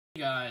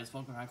Guys,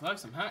 welcome to Hack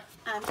Lex. I'm Hack.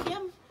 I'm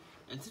Kim.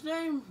 And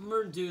today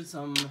we're doing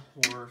some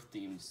horror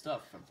themed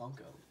stuff from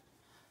Funko.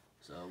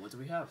 So what do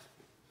we have?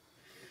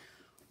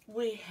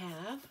 We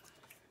have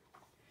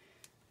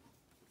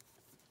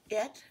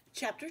It,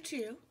 Chapter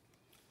 2.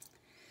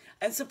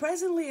 And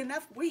surprisingly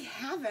enough, we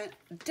haven't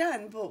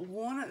done but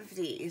one of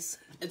these.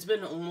 It's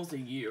been almost a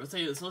year. Let's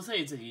say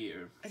it's a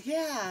year.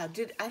 Yeah,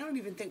 I don't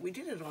even think we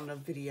did it on a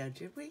video,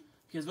 did we?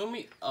 Because when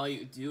we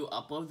do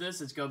upload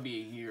this, it's gonna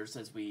be a year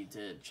since we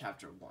did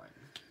Chapter 1.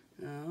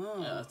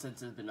 Oh.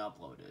 Since it's been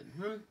uploaded.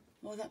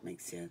 Well, that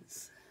makes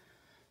sense.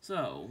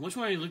 So, which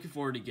one are you looking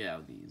forward to get out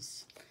of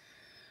these?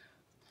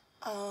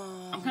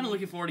 I'm kind of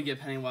looking forward to get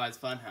Pennywise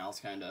Funhouse,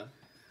 kind of.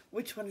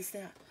 Which one is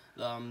that?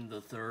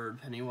 The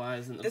third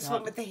Pennywise in the This top.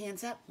 one with the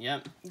hands up?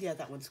 Yep. Yeah,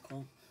 that one's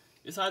cool.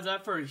 Besides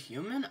that, for a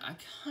human, I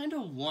kind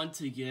of want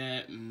to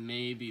get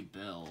maybe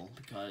Bill,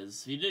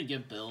 because he did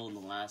get Bill in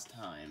the last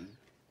time.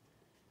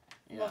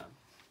 Yeah. Well,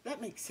 that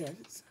makes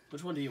sense.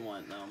 Which one do you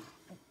want, though? 1,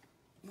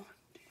 2,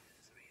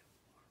 3,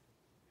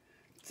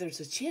 4. There's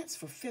a chance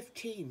for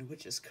 15,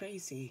 which is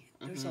crazy.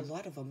 There's a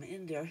lot of them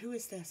in there. Who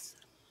is this?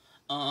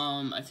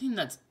 I think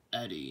that's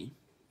Eddie.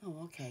 Oh,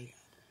 okay.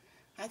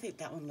 I think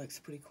that one looks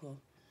pretty cool.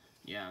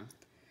 Yeah.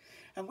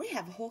 And we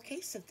have a whole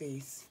case of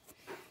these.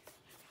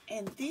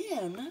 And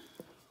then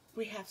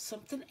we have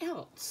something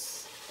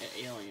else.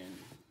 An alien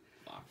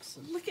box.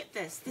 Look at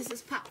this. This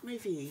is Pop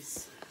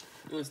Movies.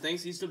 It was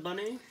Thanks Easter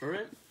Bunny for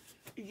it?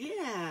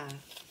 Yeah.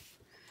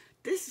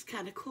 This is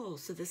kind of cool.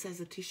 So this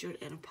has a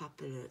t-shirt and a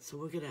pop in it. So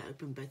we're going to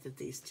open both of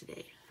these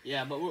today.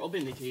 Yeah, but we're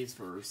opening the case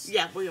first.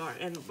 Yeah, we are.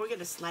 And we're going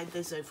to slide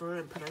this over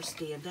and put our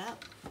stand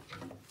up.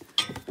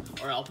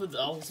 Alright,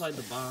 I'll slide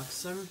the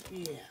box.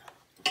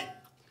 Yeah.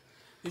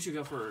 Who should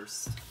go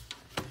first?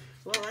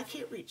 Well, I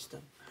can't reach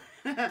them.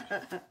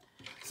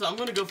 So I'm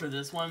going to go for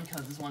this one,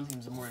 because this one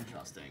seems more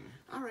interesting.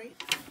 All right.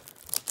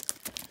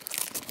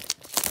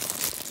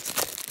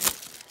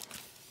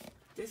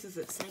 This is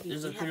exciting.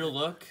 There's a clear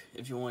look,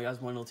 if you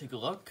guys want to take a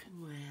look.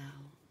 Wow.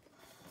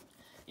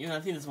 I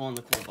think it's one of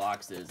the cool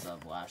boxes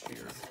of last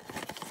year.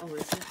 Oh,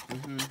 is it?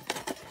 Mm-hmm.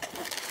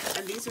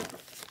 And these are...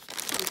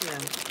 Okay.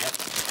 Yep.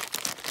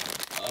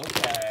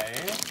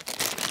 Okay.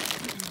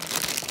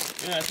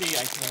 Yeah, I think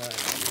I could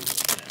use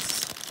this.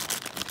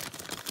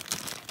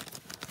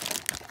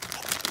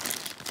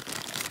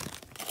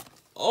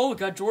 Oh, we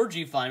got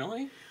Georgie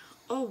finally.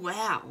 Oh,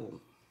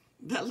 wow.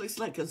 That looks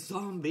like a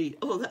zombie.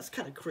 Oh, that's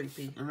kind of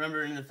creepy.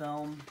 Remember in the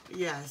film?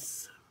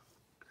 Yes.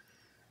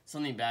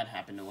 Something bad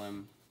happened to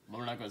him, but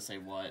we're not going to say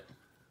what.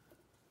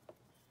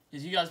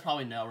 Because you guys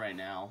probably know right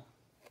now.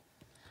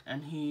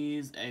 And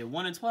he's a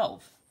 1 in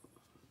 12.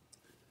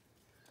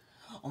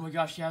 Oh my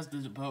gosh, he has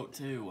the boat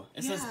too.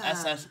 It says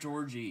SS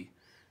Georgie.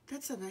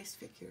 That's a nice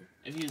figure.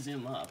 If you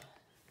zoom up.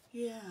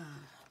 Yeah.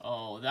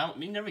 Oh,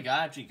 we never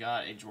actually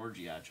got a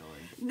Georgie, actually.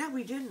 No,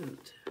 we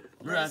didn't.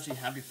 We're actually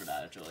happy for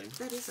that, actually.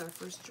 That is our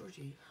first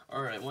Georgie.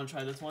 Alright, want to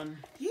try this one?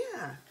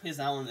 Yeah. Because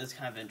that one is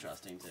kind of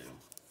interesting, too.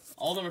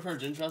 All of them are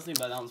pretty interesting,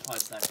 but that one's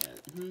probably second.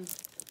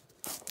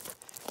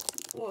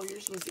 Well,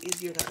 yours was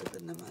easier to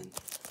open than mine.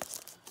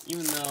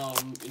 Even though,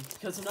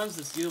 because sometimes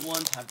the sealed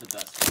ones have the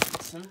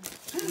best ones.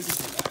 We can do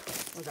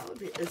that. Well, that would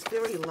be, it's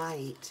very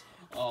light.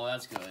 Oh,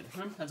 that's good.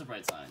 That's a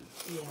bright sign.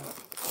 Yeah.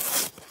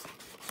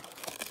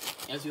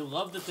 Yes, you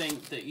love the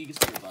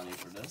Easter Bunny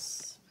for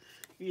this.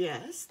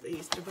 Yes, the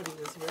Easter Bunny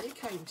was very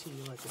kind to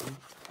you, wasn't he?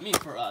 I mean,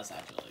 for us,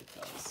 actually,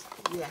 because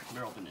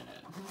we're opening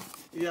it.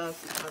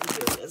 Yes, I'm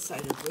really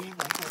excited. We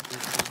haven't had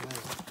this in a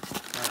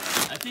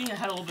while. I think I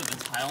had a little bit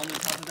of a tile on the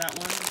top of that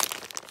one.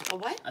 A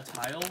what? A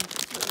tile? What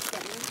does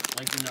that mean?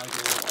 Like, of a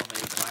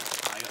black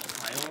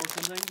tile or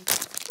something.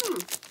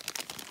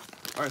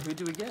 Alright, who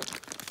do we get?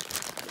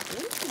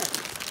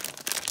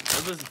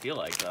 What does it feel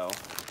like, though?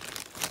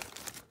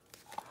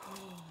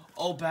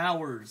 Oh,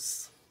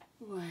 Bowers.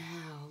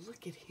 Wow,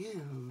 look at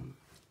him.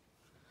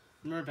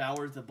 Remember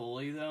Bowers the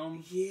bully, though?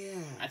 Yes.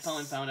 I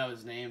finally found out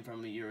his name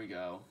from a year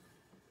ago.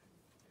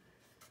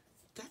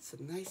 That's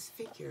a nice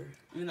figure.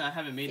 Even though I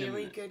haven't made him...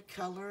 Very good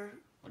color.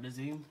 What is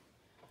he?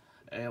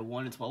 A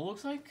 1 in 12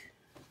 looks like?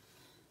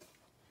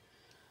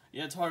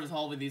 Yeah, it's hard to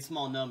tell with these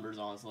small numbers,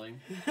 honestly.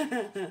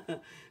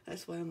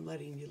 That's why I'm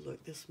letting you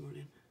look this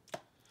morning.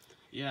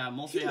 Yeah,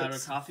 mostly out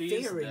of coffees.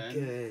 Very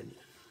good.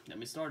 Get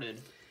me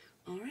started.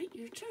 All right,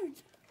 your turn.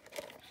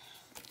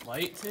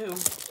 Light, too.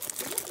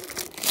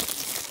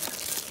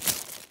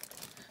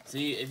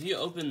 See, if you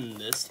open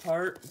this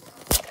part,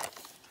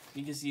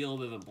 you can see a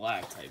little bit of a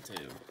black type,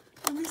 too.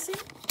 Let me see.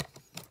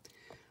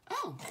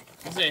 Oh.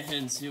 Let's say a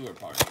hidden sewer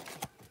part.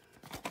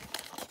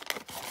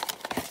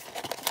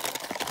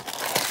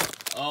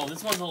 Oh,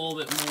 this one's a little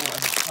bit more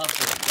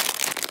tougher.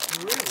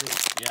 Really?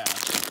 Yeah.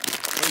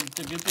 Like,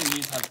 the good thing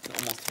these have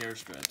almost hair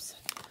strips.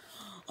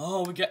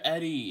 Oh, we got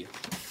Eddie.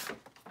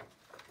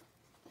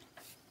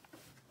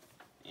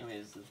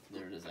 Anyways,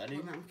 there it is, Eddie.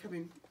 Hold on, I'm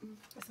coming.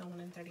 It's a 1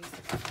 in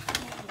 36.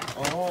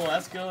 Oh,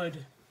 that's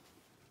good.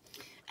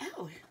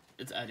 Ow.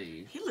 It's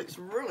Eddie. He looks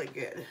really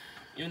good.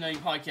 Even though you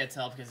probably can't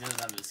tell because he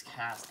doesn't have his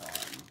cast on.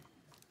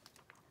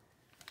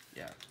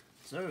 Yeah.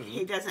 so.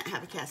 He doesn't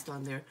have a cast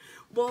on there.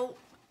 Well,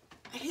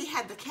 he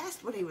had the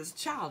cast when he was a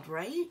child,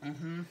 right?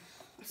 Mm-hmm.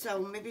 So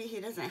maybe he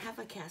doesn't have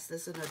a cast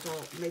as an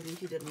adult. Maybe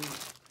he didn't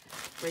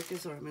break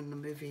his arm in the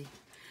movie.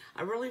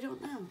 I really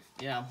don't know.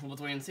 Yeah, we'll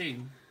wait and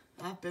see.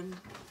 I've been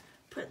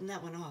putting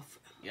that one off.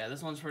 Yeah,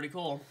 this one's pretty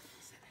cool.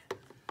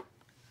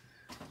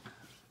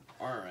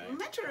 Alright.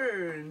 My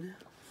turn.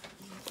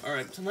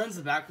 Alright, sometimes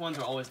the back ones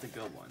are always the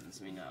good ones,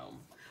 we know.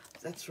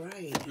 That's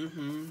right.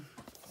 Mm-hmm.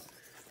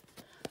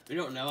 We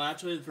don't know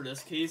actually for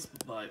this case,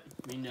 but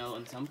we know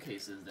in some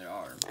cases there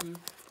are.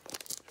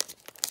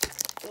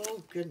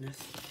 Oh, goodness.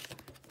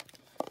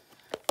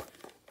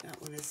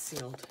 That one is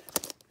sealed.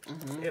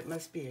 Mm-hmm. It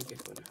must be a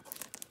good one.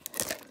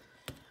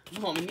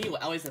 Well, we need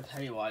at least a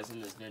Pennywise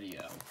in this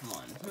video. Come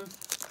on.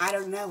 I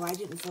don't know. I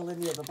didn't fill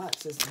any of the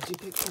boxes. Did you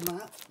pick them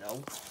up? No.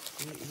 Me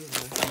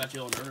either. I'm actually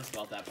a little nervous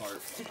about that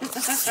part.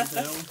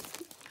 You know?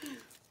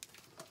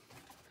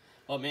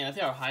 Oh man, I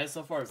think our highest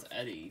so far is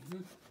Eddie.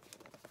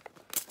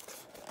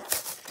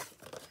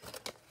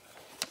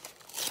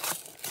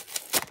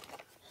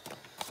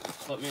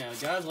 But man,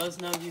 guys, let us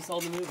know if you saw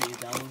the movie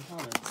down in the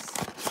comments.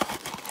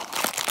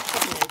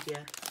 Good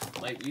idea.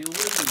 Like, we wouldn't,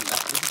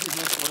 this is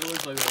no spoilers,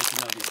 but we'd like to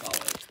know if you saw it.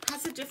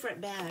 Has a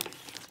different bag.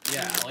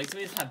 Yeah, like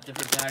some of these have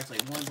different bags.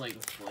 Like one's like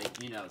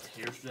you know,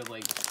 tear strip,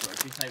 like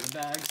grocery type of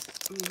bags.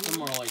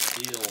 Some are like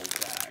steel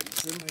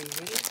bags. Are you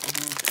ready?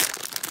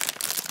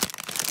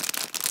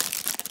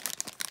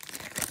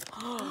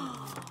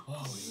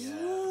 Oh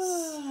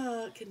yes.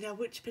 Look. Now,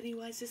 which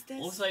Pennywise is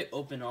this? Looks like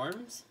open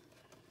arms.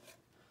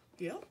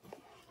 Yep.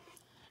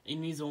 It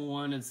needs a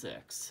 1 and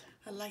 6.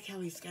 I like how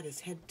he's got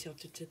his head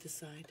tilted to the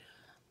side.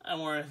 I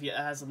wonder if it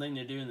has something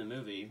to do in the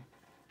movie.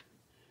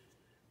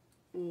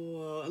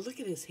 Whoa, look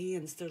at his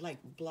hands. They're like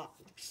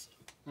blocks.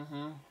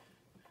 Mm-hmm.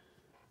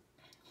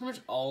 Pretty much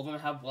all of them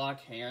have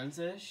black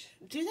hands-ish.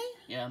 Do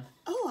they? Yeah.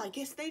 Oh, I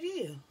guess they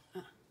do.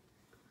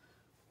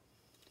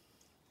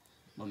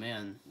 But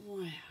man,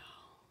 Wow.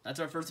 that's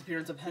our first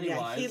appearance of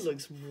Pennywise. Yeah, he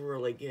looks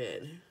really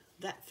good.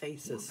 That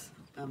face is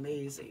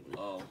amazing.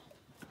 Oh.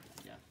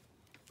 Yeah.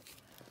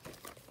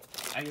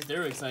 I guess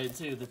they're excited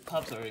too. The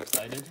pups are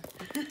excited.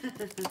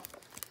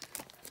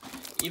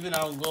 Even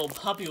our little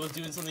puppy was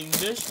doing something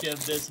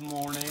mischief this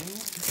morning.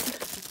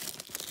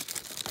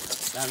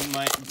 That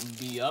might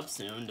be up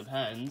soon,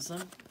 depends.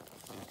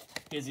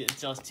 Because it's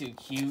just too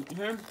cute.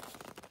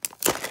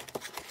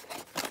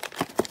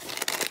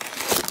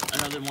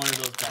 Another one of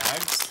those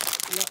bags.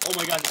 Oh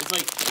my gosh, it's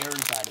like air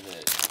inside of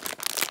it.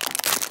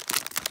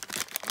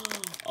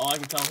 Oh, I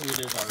can tell who it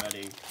is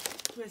already.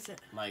 Who is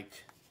it?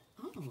 Mike.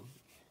 Oh.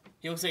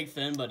 He looks like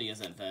Finn, but he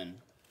isn't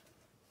Finn.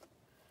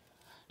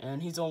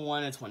 And he's on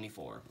 1 and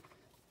 24.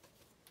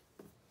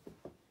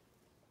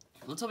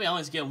 Let's hope I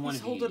always get one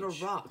He's of each. holding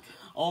a rock.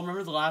 Oh,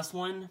 remember the last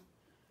one?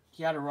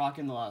 He had a rock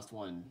in the last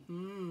one.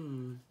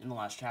 Hmm. In the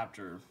last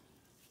chapter.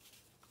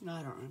 No,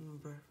 I don't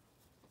remember.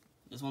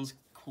 This one's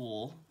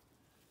cool.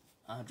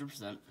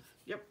 100%.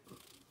 Yep.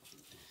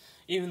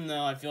 Even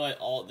though I feel like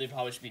they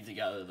probably should be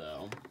together,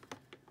 though.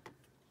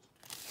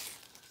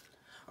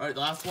 Alright,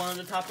 the last one on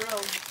the top row.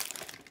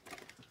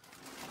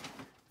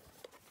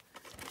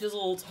 He's a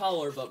little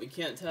taller, but we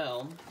can't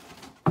tell.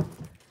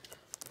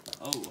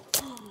 Oh.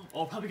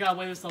 Oh, probably got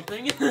away with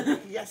something.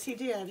 Yes, he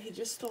did. He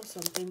just stole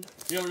something.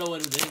 You don't know what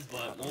it is,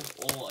 but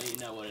we'll let you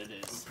know what it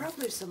is.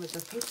 Probably some of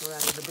the paper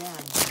out of the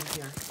bag in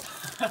here.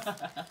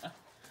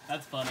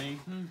 That's funny.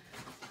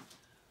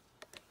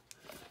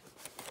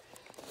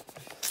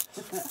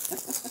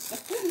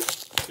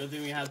 Good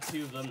thing we have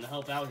 2 of them to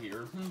help out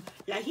here.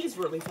 Yeah, he's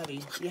really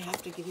funny. You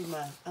have to give him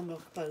a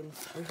milk bone,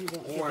 or he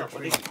won't give Or a it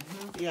treat.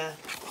 back. Yeah,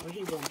 or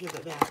he won't give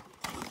it back.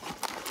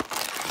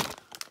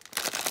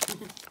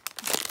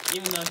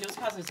 Even though he was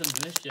causing some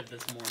mischief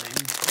this morning.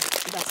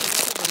 That's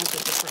another one of the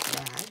different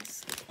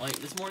bags. Like,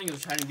 this morning he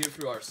was trying to get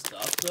through our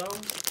stuff, though.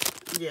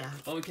 Yeah.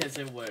 But we can't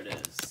say what it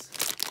is.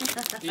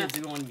 Because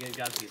we want to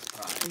got to be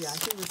surprised. Yeah,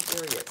 he was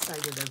very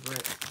excited over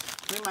it.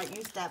 We might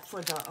use that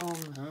for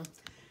the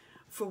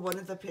for one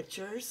of the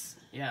pictures.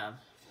 Yeah.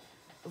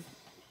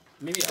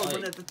 Maybe For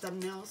one of the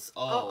thumbnails.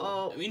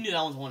 Oh. We knew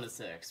that was 1 to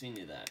 6. We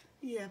knew that.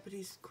 Yeah, but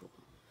he's cool.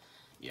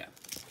 Yeah.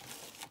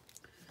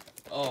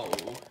 Oh.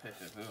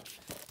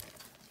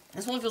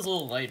 This one feels a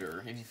little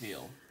lighter, if you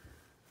feel.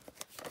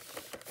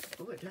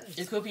 Oh, it does.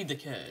 It could be the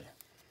kid.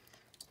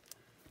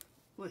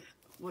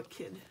 What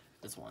kid?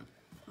 This one.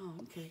 Oh,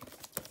 okay.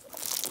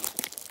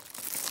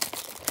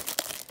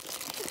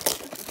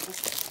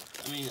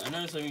 I mean, I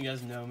know some of you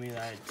guys know me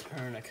that I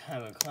turn a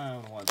kind of a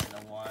clown once in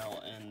a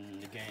while in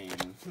the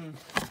game.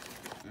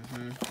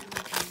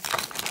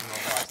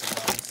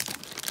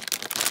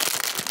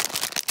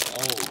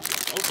 Oh,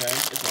 okay,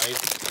 it's right.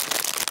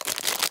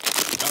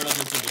 I don't know if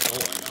it's a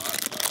result or not,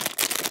 but...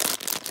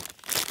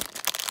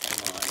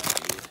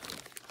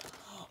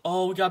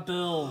 Oh, we got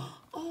Bill!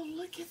 Oh,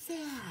 look at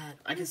that.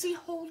 What is he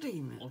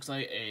holding? Looks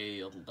like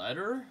a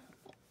letter?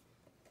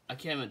 I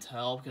can't even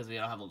tell because we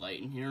don't have a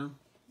light in here.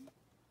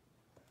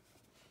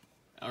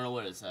 I don't know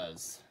what it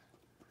says.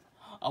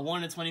 A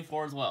 1 to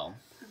 24 as well.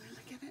 Let me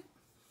look at it.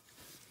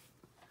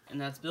 And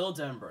that's Bill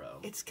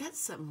Denbrough. It's got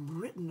something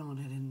written on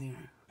it in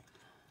there.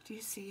 Do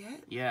you see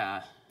it?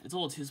 Yeah. It's a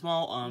little too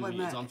small.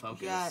 It's on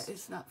focus. Yeah,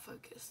 it's not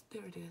focused.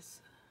 There it is.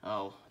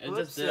 Oh, it Whoops,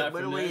 just did that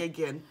went away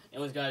again.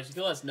 Anyways, guys, you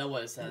can let us know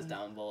what it says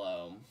down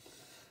below.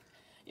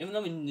 Even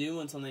though we knew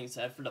when something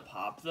said for the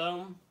pop,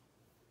 though.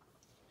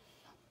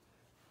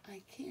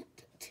 I can't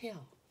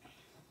tell.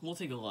 We'll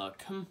take a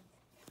look.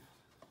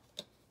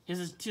 This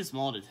is too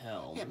small to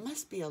tell. It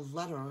must be a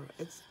letter.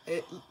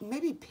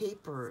 Maybe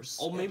papers.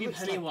 Oh, maybe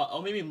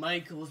maybe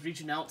Mike was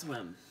reaching out to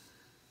him.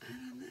 I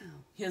don't know.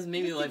 He has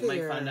maybe like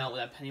Mike found out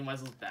that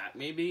Pennywise was back.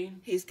 Maybe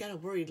he's got a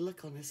worried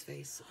look on his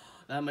face.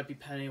 That might be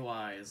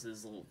Pennywise.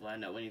 Is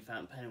find out when he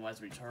found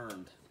Pennywise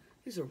returned.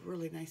 These are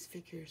really nice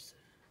figures.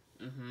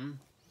 Mm-hmm.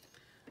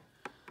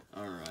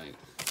 All right.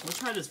 Let's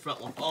try this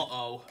front one.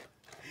 Uh-oh.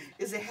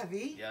 Is it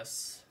heavy?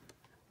 Yes.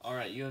 All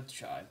right, you have to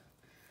try.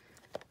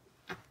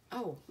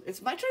 Oh,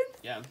 it's my turn?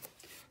 Yeah.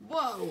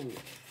 Whoa.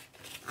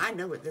 I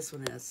know what this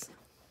one is.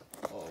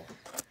 Oh.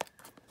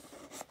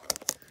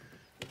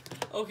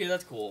 Okay,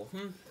 that's cool.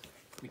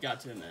 We got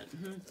to admit.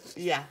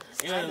 Yeah.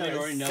 I know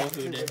already know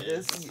who it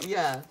is.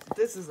 Yeah,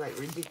 this is like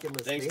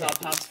ridiculous. Thanks, Top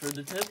Pops, for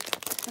the tip.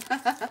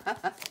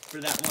 For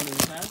that one in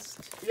the past.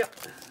 Yep.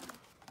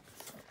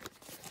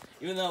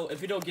 Even though, if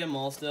we don't get them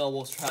all still,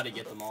 we'll try to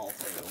get them all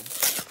through.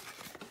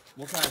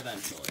 We'll try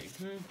eventually.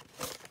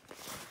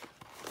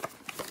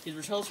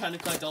 We're still trying to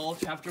collect all of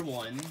Chapter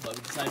 1, but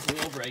we decided to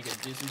go break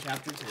and do some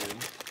Chapter 2.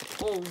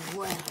 Oh,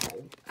 wow.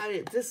 I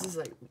mean, this is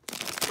like,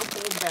 the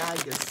whole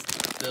bag is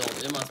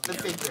filled. It must be.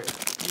 The figure.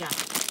 Yeah.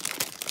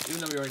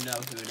 Even though we already know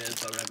who it is,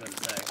 but we're not going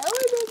to say. Oh, I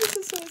know. This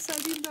is so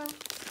exciting, though.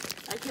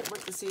 I can't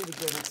wait to see it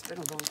again. It's been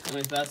a long time.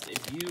 Anyways, best,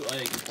 if you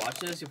watch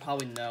this, you'll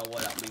probably know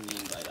what we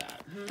mean by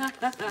that.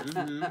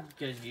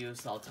 Because you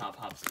saw Top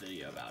Pop's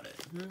video about it.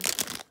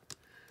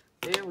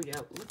 There we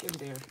go. Look in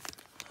there.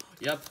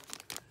 Yep.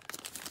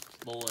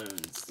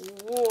 Balloons.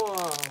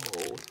 Whoa.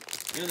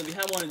 You know, we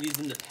had one of these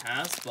in the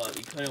past, but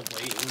we couldn't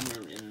wait when we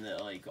were in the,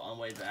 on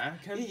the way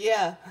back.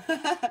 Yeah.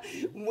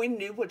 We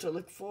knew what to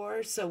look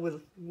for, so we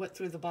went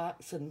through the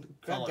box and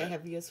grabbed the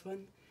heaviest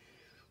one.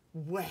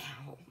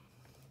 Wow.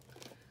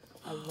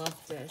 I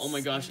love this. Oh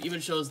my gosh,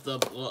 even shows the,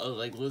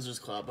 Losers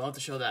Club. I'll have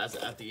to show that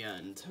at the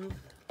end.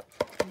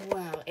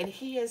 Wow, and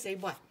he is a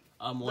what?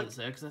 1 to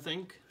 6, I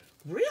think.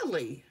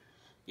 Really?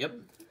 Yep.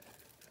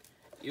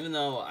 Even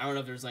though, I don't know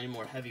if there's any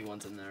more heavy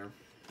ones in there.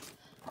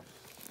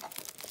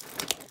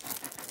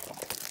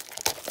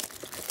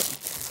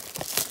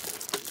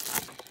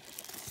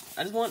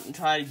 I just want to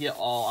try to get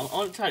all, I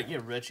want to try to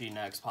get Richie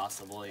next,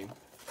 possibly.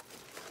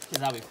 Because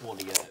that'd be cool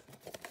to get.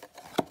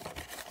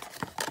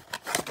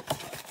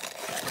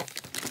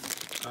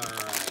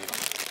 Alright.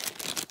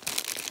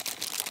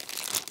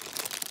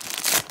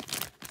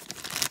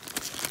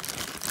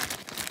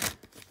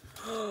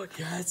 Oh,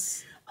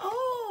 yes.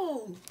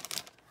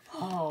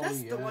 Oh,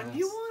 that's the one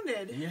you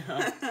wanted.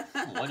 Yeah.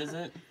 What is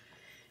it?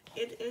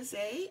 It is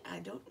I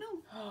don't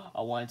know.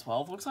 A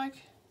 112 looks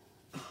like?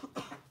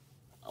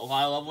 Oh,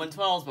 I love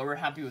 112s, but we're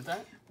happy with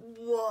that.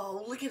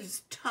 Whoa, look at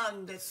his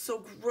tongue. That's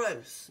so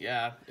gross.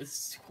 Yeah,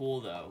 it's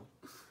cool though.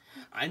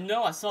 I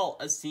know I saw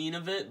a scene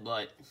of it,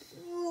 but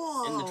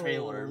in the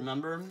trailer,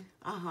 remember?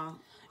 Uh-huh.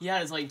 He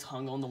had his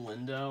tongue on the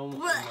window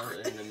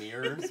in the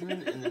mirrors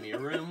in the mirror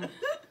room.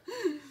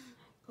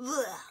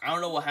 I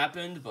don't know what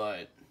happened,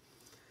 but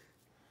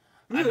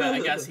I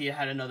guess he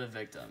had another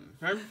victim.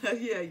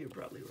 Yeah, you're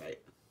probably right.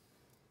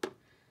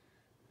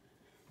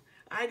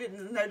 I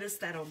didn't notice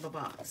that on the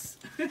box.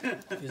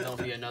 There'll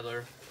be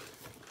another.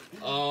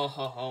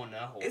 Oh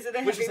no. Is it a heavy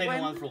one? We should save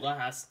that one for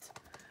last.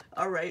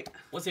 All right.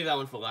 We'll save that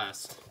one for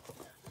last.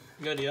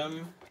 Good,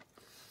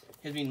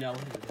 because we know who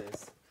it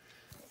is.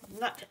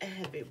 Not a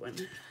heavy one.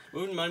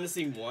 We wouldn't mind to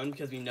see one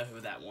because we know who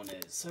that one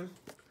is.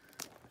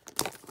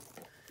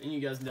 And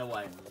you guys know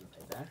why I mean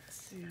by that.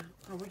 Yeah.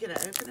 Are we gonna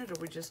open it, or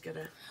are we just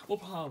gonna? We'll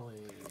probably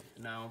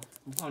We'll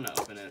probably not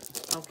open it.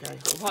 Okay.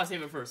 We'll probably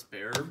save it for a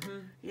spare.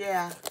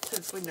 Yeah,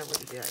 since we know what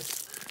it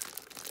is.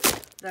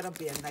 That'll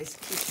be a nice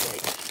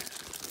keepsake.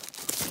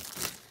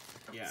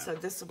 Yeah. So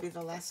this will be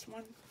the last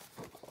one.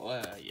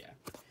 Yeah.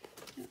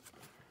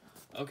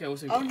 Okay, we'll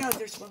see. Oh no,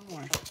 there's one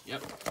more.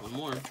 Yep, one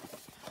more.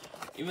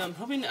 Even I'm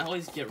hoping to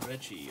always get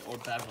Richie or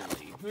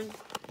Beverly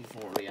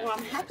before we. Well,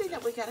 I'm happy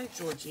that we got a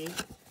Georgie.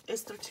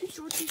 Is there 2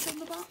 Georgies in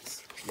the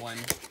box? One.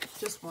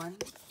 Just one?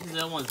 The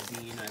other one's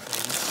Dean, I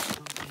think.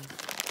 Okay.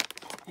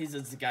 He's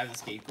the guy with the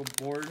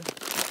skateboard.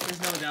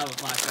 There's no doubt with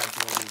Flashback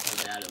Georgie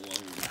so bad it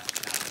won't even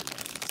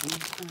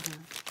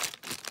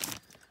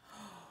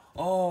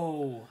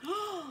Oh!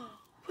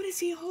 What is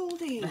he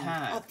holding? The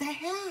hat. Oh, the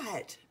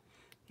hat.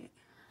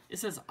 It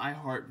says I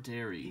Heart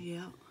Dairy.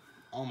 Yeah.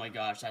 Oh my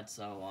gosh, that's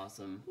so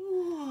awesome.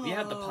 Whoa. We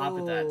have the pop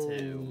at that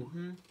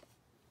too.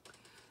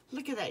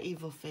 Look at that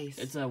evil face.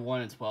 It's a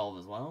 1 in 12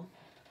 as well.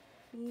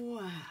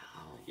 Wow.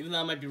 Even though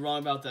I might be wrong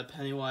about that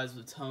Pennywise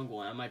with tongue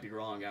one, I might be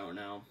wrong out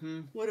now.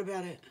 What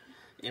about it?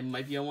 It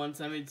might be a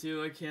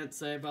 172. I can't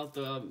say about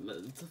the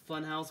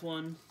Funhouse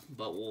one,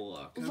 but we'll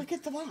look. Look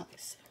at the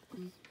box.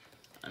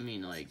 I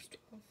mean,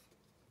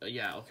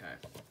 yeah, okay.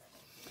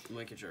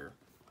 making sure.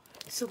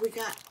 So we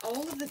got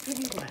all of the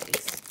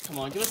Pennywise. Come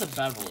on, give us a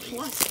Beverly.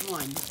 Plus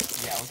one.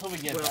 Yeah, let's hope we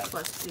get well, that.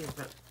 Plus two,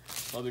 but...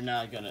 But we're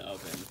not gonna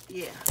open.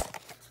 Yeah.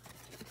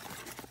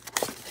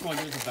 Come on,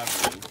 give us a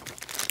Beverly.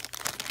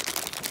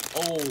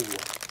 Oh,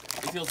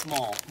 it feels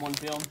small. One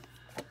feel?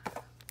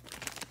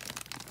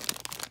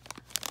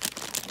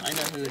 I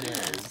know who it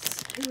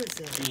is. Who is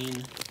it? Dean.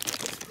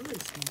 It's really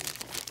small.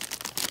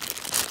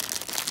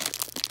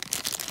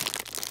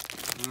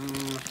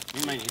 We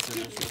might need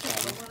scissors for this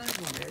one. What I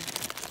wanted.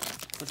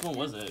 Which one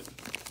was it?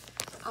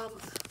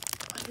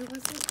 Who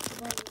was it? The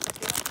one with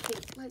the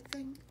cape light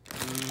thing? I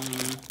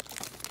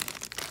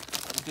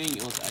think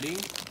it was Eddie.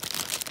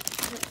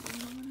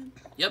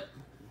 Yep.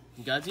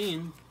 You got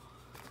Dean.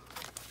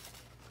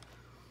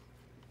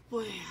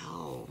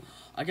 Wow.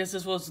 I guess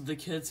this was the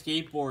kid's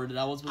skateboard.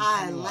 That was with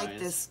I Pennywise. like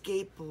the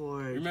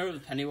skateboard. Remember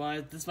with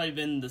Pennywise? This might have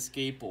been the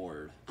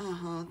skateboard.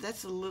 Uh-huh.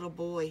 That's a little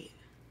boy.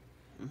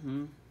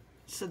 Mm-hmm.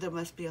 So there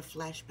must be a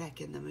flashback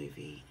in the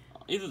movie.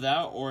 Either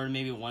that, or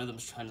maybe one of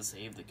them's trying to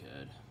save the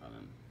kid from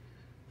him.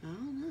 I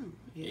don't know.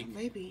 Yeah,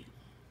 maybe.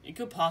 It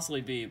could possibly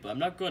be, but I'm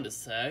not going to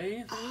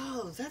say.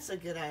 Oh, that's a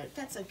good idea.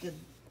 That's a good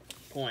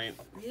Point.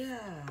 Yeah.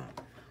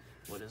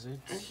 What is it?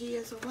 And he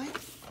is a what?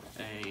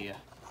 A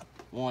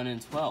 1 in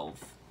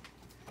 12.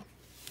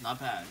 Not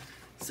bad.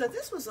 So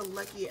this was a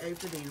lucky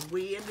opening.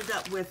 We ended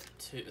up with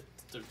Two.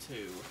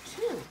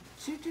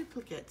 two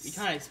duplicates. You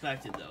kind of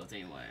expected those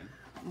anyway.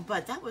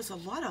 But that was a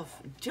lot of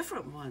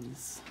different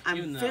ones.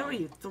 Even I'm though-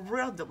 very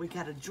thrilled that we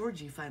got a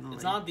Georgie finally.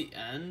 It's not the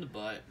end,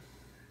 but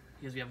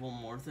because we have one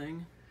more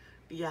thing.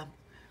 Yeah.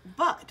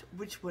 But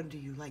which one do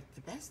you like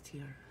the best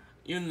here?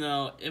 Even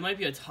though it might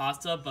be a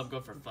toss-up, but I'm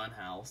going for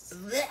Funhouse.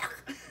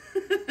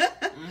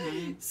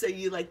 So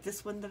you like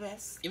this one the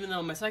best? Even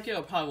though my second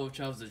I probably would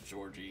have chose the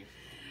Georgie.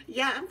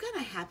 Yeah, I'm kind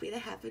of happy to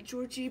have a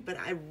Georgie, but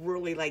I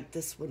really like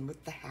this one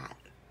with the hat.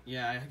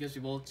 Yeah, I guess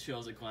we both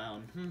chose a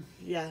clown.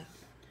 Yeah.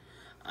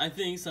 I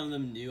think some of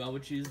them knew I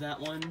would choose that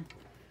one.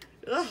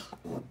 Ugh,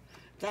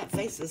 that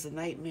face is a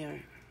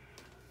nightmare.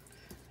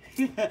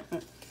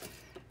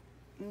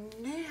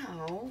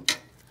 Now,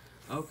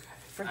 Okay.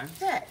 for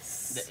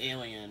this. The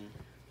alien.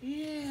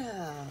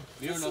 Yeah.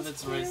 We don't know if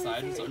it's the right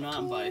size or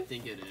not, but I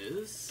think it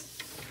is.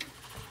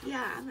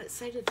 Yeah, I'm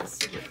excited to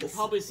see what We'll this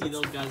probably see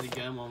those guys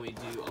again when we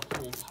do a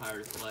whole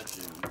entire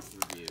collection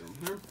review.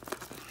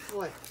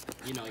 What?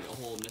 You know, like a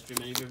whole mystery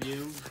mini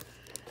review.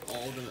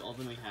 All of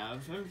them we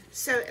have.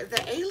 So,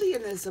 the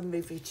Alien is a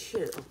movie,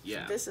 too.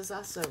 Yeah. This is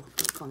also a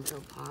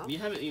Funko Pop. You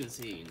haven't even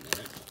seen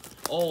it.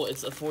 Oh,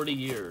 it's a 40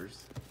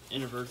 years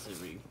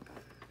anniversary.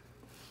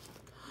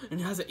 And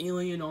it has an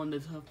alien on the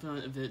top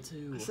of it,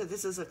 too. So,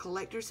 this is a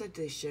collector's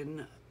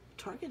edition,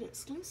 Target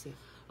exclusive.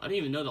 I didn't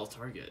even know that was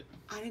Target.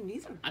 I didn't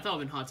either. I thought it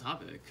would been Hot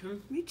Topic.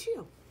 Me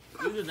too.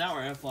 Either that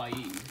or FYE,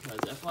 because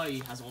FYE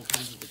has all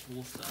kinds of the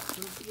cool stuff.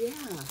 Yeah.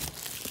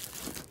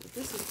 But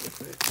this is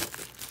different.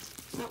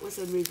 That was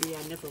a movie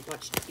I never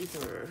watched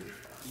either.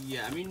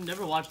 Yeah, I mean,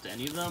 never watched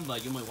any of them,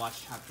 but you only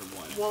watched chapter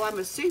 1. Well, I'm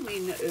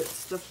assuming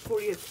it's the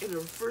 40th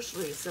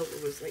anniversary, so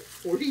it was like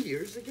 40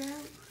 years ago?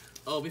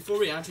 Oh, before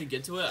we actually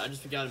get to it, I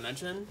just forgot to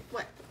mention.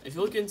 What? If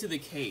you look into the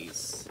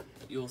case,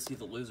 you'll see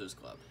the Losers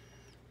Club.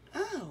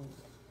 Oh.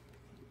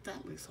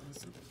 That looks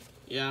awesome.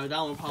 Yeah, that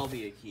one will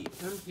probably be a keep.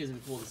 Because it'd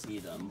be cool to see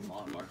them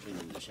all marching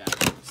in the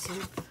shadows.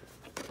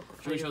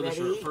 Should we show the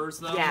shirt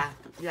first, though? Yeah.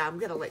 Yeah, I'm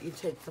going to let you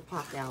take the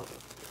pop out.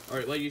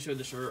 Alright, while you show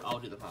the shirt, I'll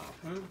do the pop.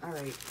 All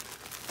right.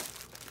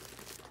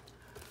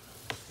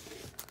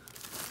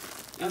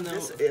 And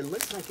It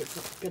looks like it's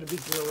going to be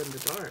glow in the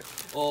dark.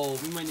 Oh,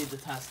 we might need to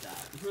test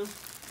that. We're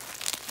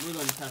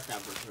going to test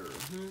that for sure.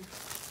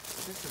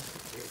 This is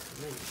weird to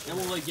me. And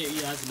we'll like get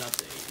you guys an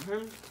update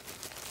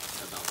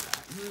about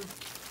that.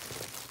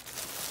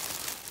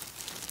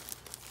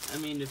 I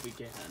mean, if we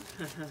can.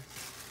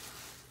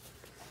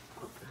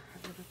 Oh, I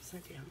have it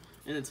upside down.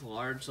 And it's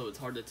large, so it's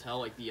hard to tell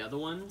like the other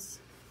ones.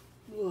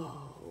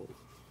 Whoa.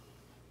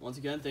 Once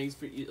again, thanks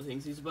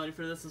Easy Bunny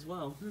for this as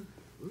well.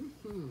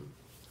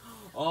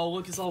 Oh,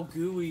 look, it's all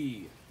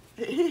gooey.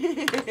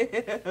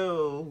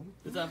 Ew.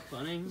 Is that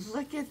funny?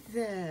 Look at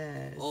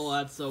this. Oh,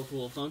 that's so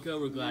cool. Funko,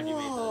 we're glad you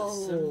made this.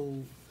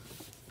 Whoa.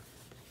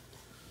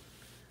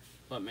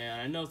 But man,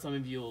 I know some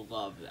of you will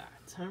love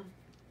that.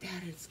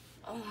 That is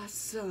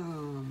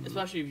awesome.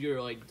 Especially if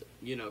you're like,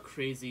 you know,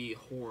 crazy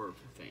horror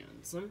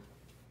fans.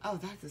 Oh,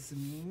 that is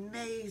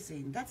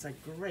amazing. That's a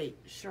great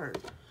shirt.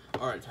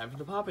 Alright, time for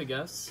the pop, I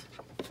guess.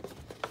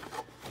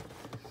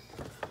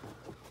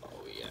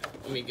 Oh yeah,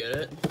 let me get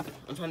it.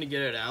 I'm trying to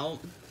get it out,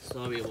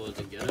 so I'll be able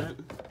to get it.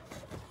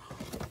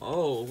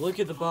 Oh, look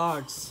at the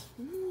box.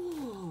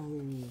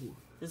 Whoa.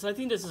 I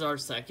think this is our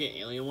second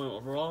alien one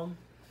overall.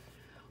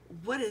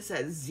 What is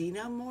that,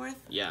 Xenomorph?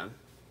 Yeah.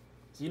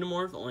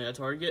 Xenomorph, only at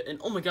Target. And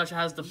oh my gosh, it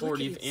has the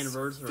 40th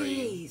anniversary.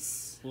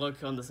 Face.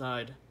 Look on the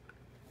side.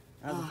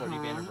 It has the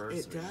 40th anniversary.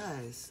 It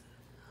does.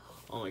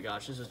 Oh my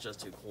gosh, this is just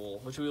too cool.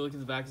 What should we look at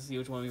the back to see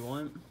which one we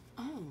want?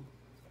 Oh.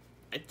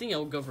 I think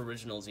I'll go for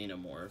original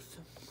Xenomorph.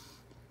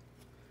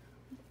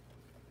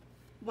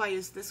 Why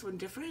is this one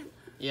different?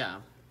 Yeah.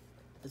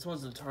 This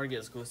one's a Target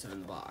exclusive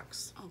in the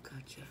box. Oh,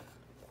 gotcha.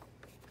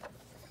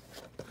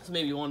 So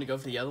maybe you want to go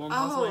for the other one,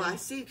 possibly? Oh, I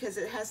see, because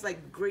it has,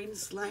 like, green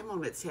slime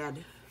on its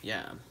head.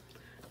 Yeah.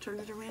 Turn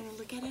it around and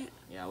look at it.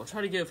 Yeah, we'll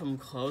try to get from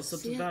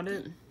close-ups about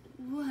it.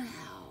 Wow.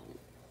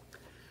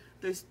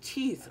 Those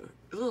teeth are...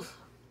 Ugh.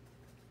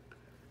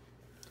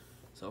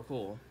 So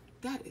cool.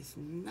 That is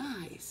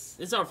nice.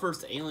 This is our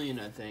first alien,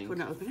 I think.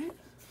 Want to open it?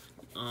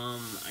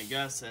 I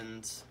guess,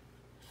 and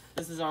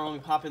this is our only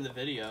pop in the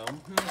video.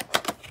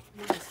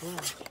 Might as well.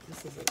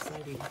 This is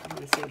exciting. I'm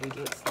going to see what he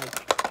looks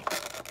like.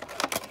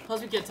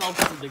 Plus we get to all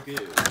bits of the goo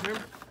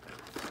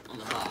on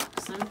the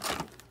box.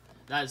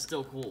 That is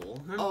still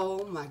cool.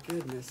 Oh my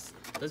goodness.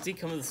 Does he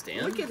come with a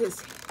stand? Look at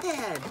his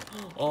head.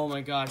 Oh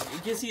my gosh. You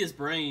can see his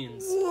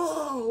brains.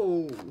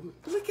 Whoa.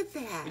 Look at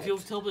that. If you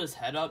tilt his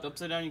head up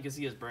upside down, you can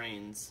see his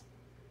brains.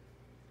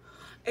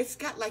 It's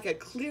got like a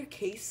clear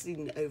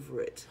casing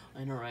over it.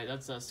 I know, right?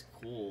 That's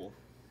cool.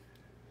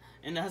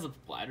 And it has a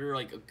bladder,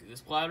 like a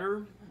goose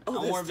bladder. Oh,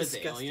 I wonder if that's it's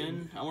disgusting.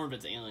 alien. I wonder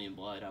if it's alien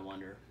blood, I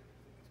wonder.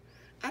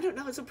 I don't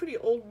know. It's a pretty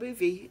old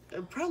movie.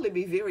 It'd probably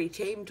be very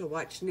tame to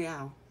watch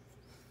now.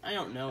 I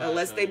don't know.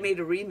 Unless actually. they made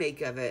a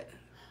remake of it.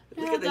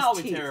 Yeah, Look at that would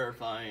those be teeth.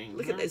 terrifying.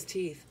 Look at those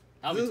teeth.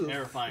 That would be Ooh.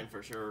 terrifying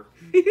for sure.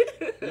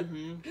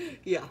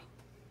 Yeah.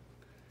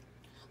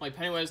 Like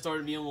Pennywise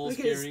started being a little Look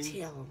scary. at his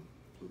tail.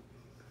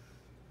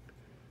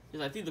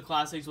 Because I think the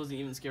classics wasn't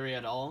even scary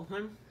at all.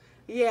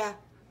 Yeah.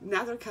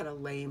 Now they're kind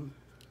of lame.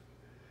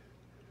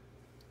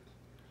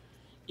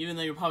 Even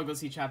though you're probably going to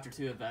see Chapter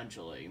 2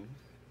 eventually.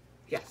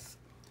 Yes.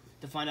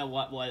 To find out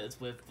what it's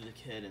with the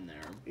kid in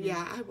there.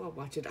 Yeah, I will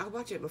watch it. I'll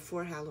watch it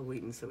before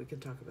Halloween so we can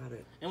talk about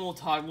it. And we'll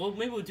talk,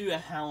 maybe we'll do a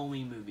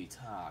Halloween movie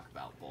talk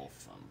about both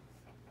of them.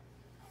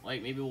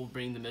 Like, maybe we'll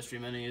bring the Mystery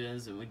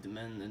Minions and lead them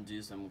in and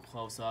do some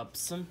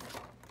close-ups.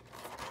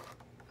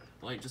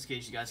 Like, just in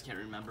case you guys can't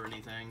remember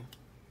anything.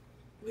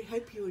 We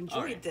hope you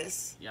enjoyed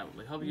this. Yeah,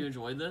 we hope you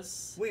enjoyed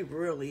this. We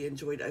really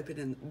enjoyed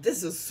opening.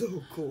 This is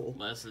so cool.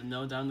 Let us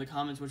know down in the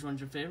comments which one's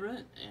your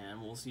favorite,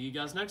 and we'll see you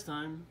guys next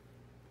time.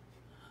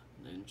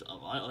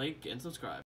 Like and subscribe.